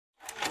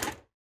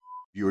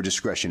Viewer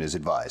discretion is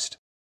advised.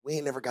 We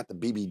ain't never got the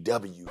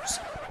BBWs.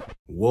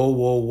 Whoa,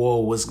 whoa, whoa.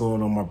 What's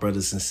going on, my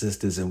brothers and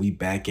sisters? And we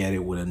back at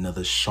it with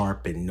another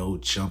sharp and no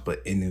jumper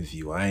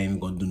interview. I ain't even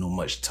gonna do no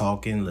much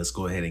talking. Let's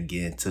go ahead and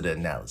get into the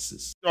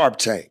analysis. Sharp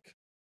Tank,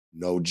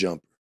 no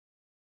jumper.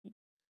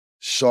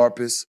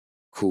 Sharpest,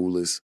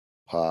 coolest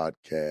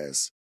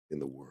podcast in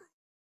the world.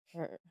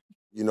 Sure.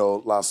 You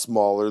know, a lot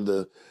smaller, with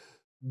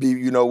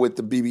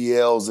the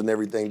BBLs and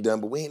everything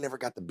done, but we ain't never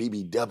got the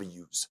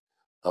BBWs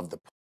of the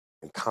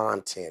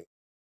content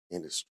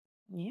industry.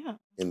 Yeah.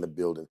 In the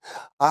building.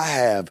 I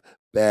have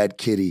Bad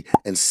Kitty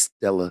and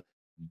Stella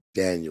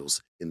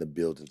Daniels in the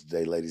building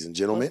today, ladies and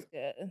gentlemen. What's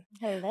good?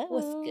 Hello.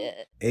 What's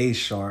good? Hey,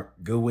 Sharp,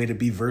 good way to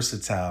be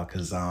versatile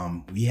because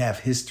we have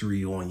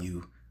history on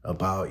you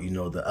about,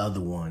 the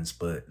other ones,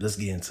 but let's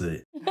get into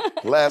it.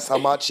 Last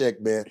time I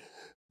checked, man,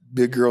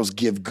 big girls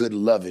give good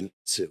loving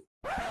too.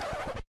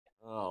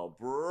 Oh,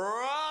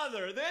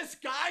 brother, this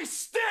guy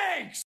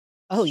stinks!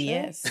 Oh,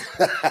 yes.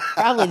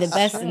 Probably the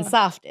best and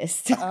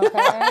softest. Okay.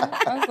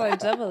 I was like,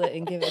 double it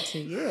and give it to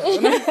you.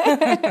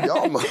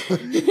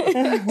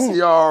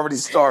 Y'all already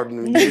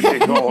starting to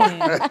get it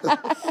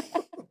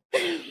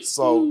going.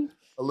 So,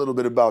 a little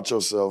bit about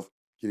yourself.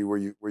 Kitty, where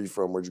you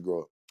from? Where'd you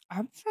grow up?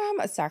 I'm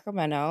from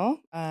Sacramento.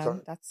 Shout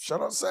out That's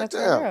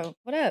Sacktown.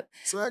 what up?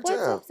 Sacktown. What's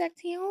up,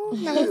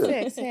 Sacktown? Number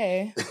 6.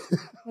 Hey.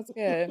 What's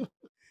good?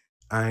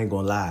 I ain't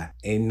gonna lie,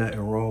 ain't nothing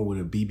wrong with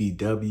a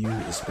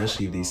BBW,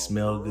 especially if they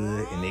smell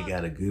good and they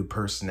got a good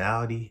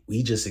personality.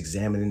 We just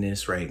examining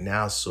this right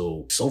now,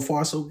 so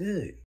far so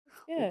good.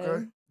 Good.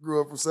 Okay. Grew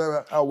up from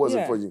Sacktown. How was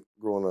it for you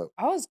growing up?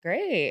 I was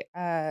great.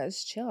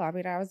 It's chill. I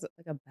mean, I was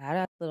like a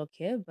badass little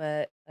kid,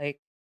 but like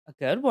a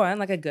good one,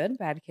 like a good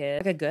bad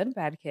kid, like a good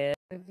bad kid,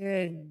 like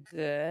a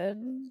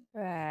good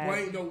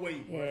bad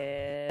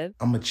kid.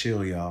 I'ma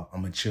chill, y'all.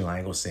 I'ma chill. I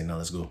ain't gonna say no.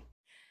 Let's go.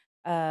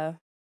 But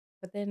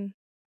then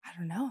I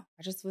don't know.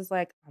 I just was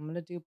like, I'm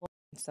gonna do porn.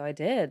 So I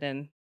did,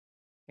 and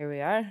here we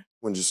are.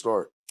 When did you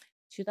start?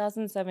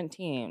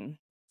 2017.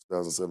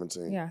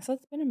 2017. Yeah, so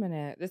it's been a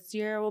minute. This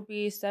year will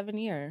be 7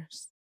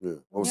 years. Yeah.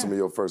 What were some of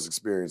your first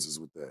experiences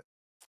with that?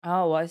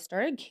 Oh, well, I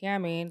started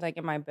camming like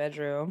in my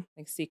bedroom,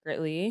 like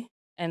secretly.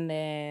 And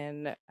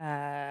then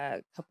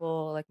a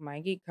couple like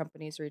Mind Geek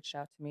companies reached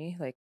out to me,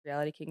 like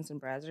Reality Kings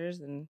and Brazzers,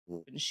 and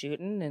been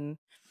shooting and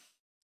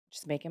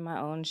just making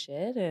my own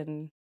shit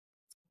and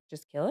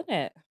just killing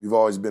it. You've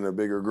always been a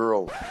bigger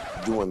girl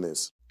doing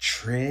this.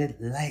 Tread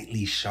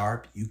lightly,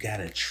 Sharp. You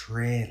gotta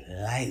tread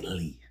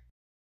lightly.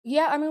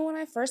 Yeah, I mean, when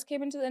I first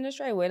came into the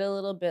industry, I weighed a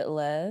little bit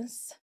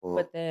less,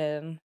 but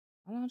then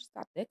I don't know, just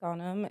got thick on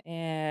them,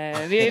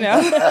 and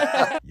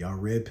Y'all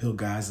red pill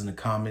guys in the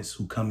comments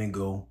who come and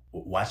go,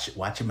 watch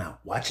them out.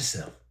 Watch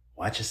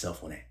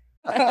yourself on that.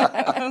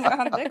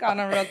 I'm thick on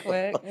them real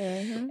quick,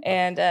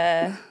 and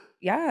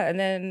and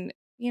then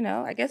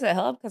I guess it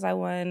helped because I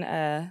won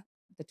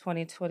the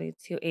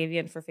 2022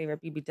 Avian for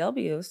favorite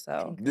BBW.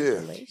 So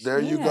yeah, there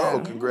you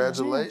go.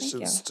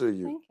 Congratulations to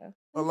you. Thank you.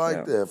 I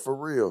like that, for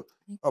real.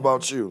 How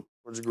about you?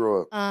 Where'd you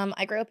grow up?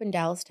 I grew up in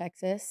Dallas,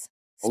 Texas.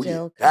 Oh, yeah,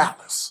 Still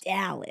Dallas.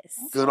 Dallas.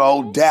 Good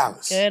old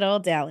Dallas. Good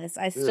old Dallas.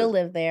 I still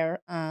live there.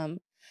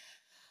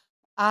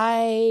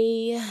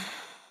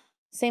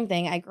 Same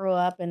thing. I grew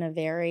up in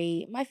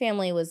my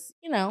family was,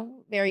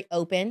 very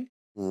open.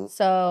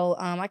 So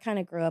I kind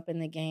of grew up in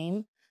the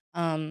game.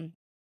 I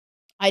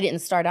didn't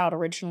start out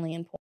originally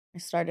in porn. I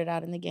started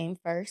out in the game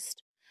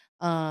first.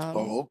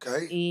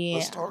 Okay. Yeah.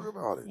 Let's talk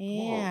about it. Come on.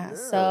 Yeah.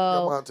 So So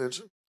got my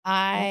attention.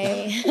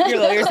 Your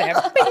lawyer's there.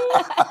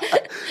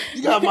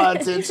 You got my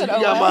attention.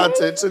 You got my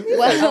attention. Yeah.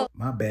 Well,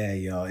 My bad,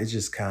 y'all. It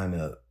just kind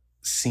of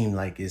seemed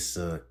like it's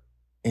a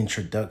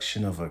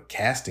introduction of a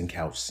casting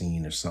couch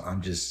scene or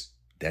something.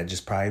 That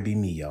just probably be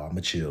me, y'all.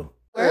 I'ma chill.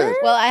 Yeah.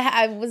 well,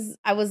 I was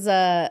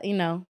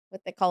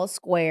what they call a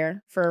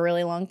square for a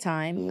really long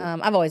time.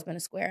 I've always been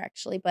a square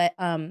actually, but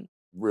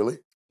Really?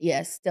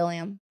 yes, still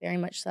am very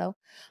much so.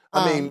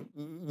 I mean,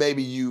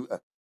 maybe you.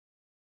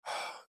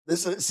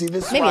 This is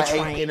Maybe why a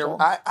triangle.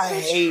 I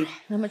hate.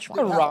 I'm a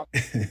triangle.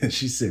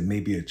 She said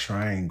maybe a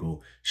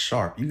triangle.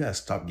 Sharp, you gotta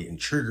stop getting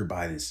triggered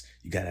by this.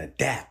 You gotta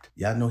adapt.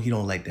 Y'all know he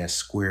don't like that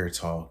square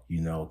talk,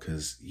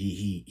 because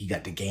he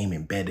got the game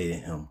embedded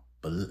in him.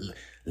 But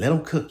let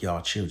him cook,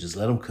 y'all. Chill. Just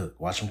let him cook.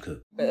 Watch him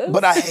cook.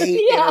 But I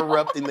hate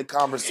interrupting the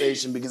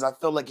conversation because I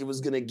felt like it was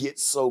going to get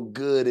so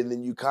good. And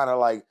then you kind of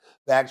like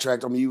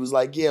backtracked on me. You was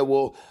like, yeah,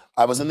 well,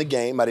 I was in the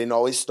game. I didn't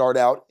always start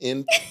out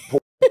in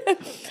porn.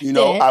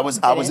 I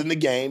was in the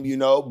game,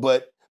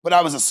 but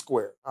I was a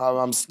square.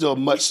 I'm still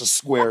much a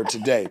square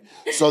today.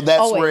 So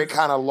that's where it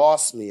kind of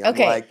lost me. I'm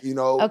like,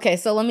 Okay,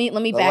 so let me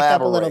back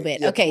up a little elaborate.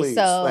 bit. Yeah, Okay, please.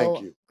 so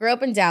Thank you. grew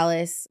up in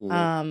Dallas.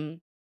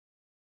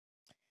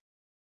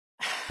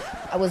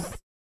 I was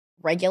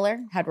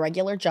had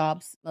regular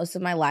jobs most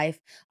of my life.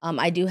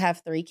 I do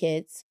have 3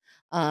 kids.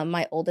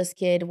 My oldest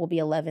kid will be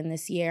 11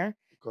 this year.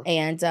 Okay.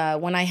 And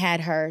when I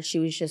had her, she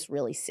was just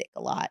really sick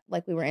a lot.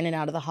 Like we were in and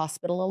out of the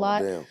hospital a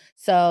lot. Damn.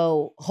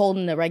 So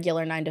holding the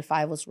regular 9 to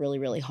 5 was really,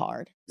 really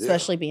hard, Yeah.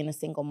 especially being a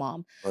single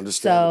mom.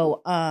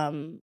 Understandable.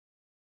 So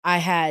I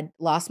had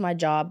lost my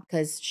job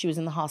because she was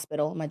in the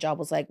hospital. My job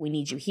was like, we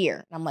need you here.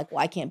 And I'm like,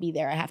 well, I can't be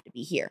there. I have to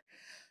be here.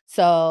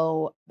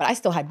 So, but I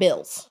still had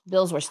bills.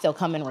 Bills were still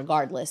coming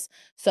regardless.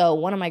 So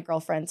one of my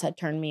girlfriends had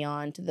turned me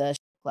on to the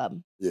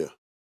club. Yeah.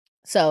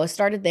 So it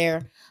started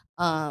there.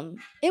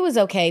 It was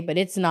okay, but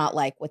it's not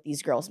like what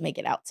these girls make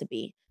it out to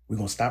be. We're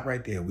going to stop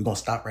right there. We're going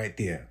to stop right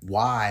there.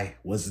 Why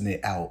wasn't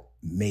it out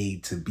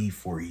made to be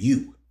for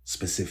you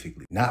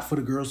specifically? Not for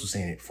the girls who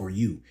saying it, for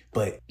you.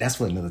 But that's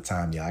for another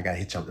time, y'all. I got to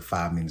hit y'all with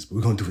 5 minutes, but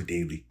we're going to do it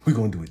daily. We're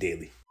going to do it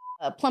daily.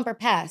 Plumper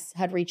Pass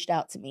had reached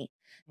out to me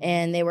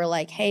and they were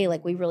like, hey,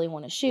 like, we really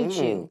want to shoot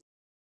you.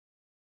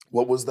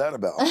 What was that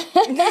about?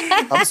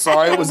 I'm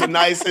sorry, it was a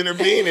nice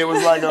intervene. It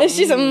was like, like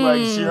she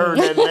heard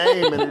that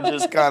name and it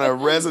just kind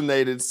of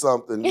resonated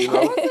something, you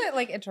know? I wasn't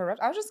like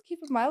interrupt. I was just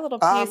keeping my little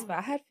piece, but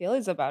I had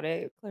feelings about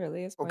it.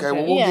 Clearly, it's okay.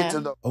 Well, we'll get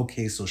to the.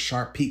 Okay, so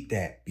Sharp peeped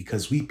that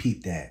because we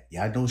peeped that.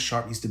 Y'all know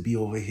Sharp used to be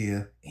over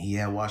here and he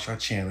had watched our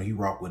channel. He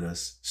rocked with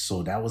us,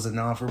 so that was a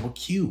nonverbal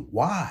cue.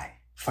 Why?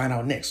 Find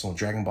out next on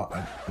Dragon Ball.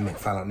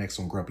 Find out next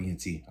on Grumpy and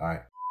T. All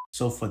right.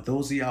 So for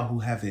those of y'all who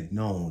haven't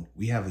known,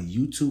 we have a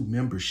YouTube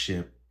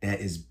membership that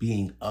is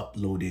being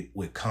uploaded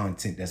with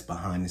content that's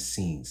behind the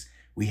scenes.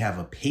 We have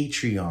a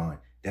Patreon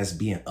that's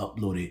being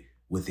uploaded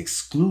with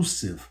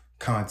exclusive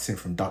content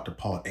from Dr.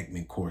 Paul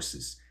Ekman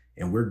courses.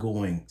 And we're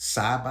going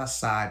side by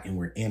side and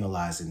we're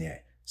analyzing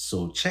that.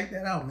 So check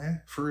that out,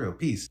 man. For real,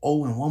 peace.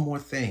 Oh, and one more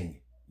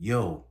thing.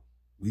 Yo,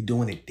 we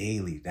doing it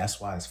daily. That's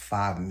why it's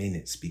 5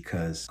 minutes,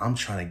 because I'm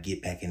trying to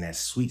get back in that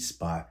sweet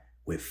spot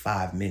with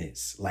 5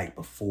 minutes like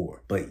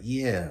before. But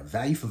yeah,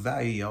 value for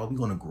value, y'all. We're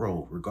going to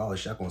grow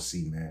regardless. Y'all going to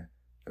see, man.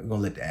 We're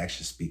going to let the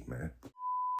action speak, man.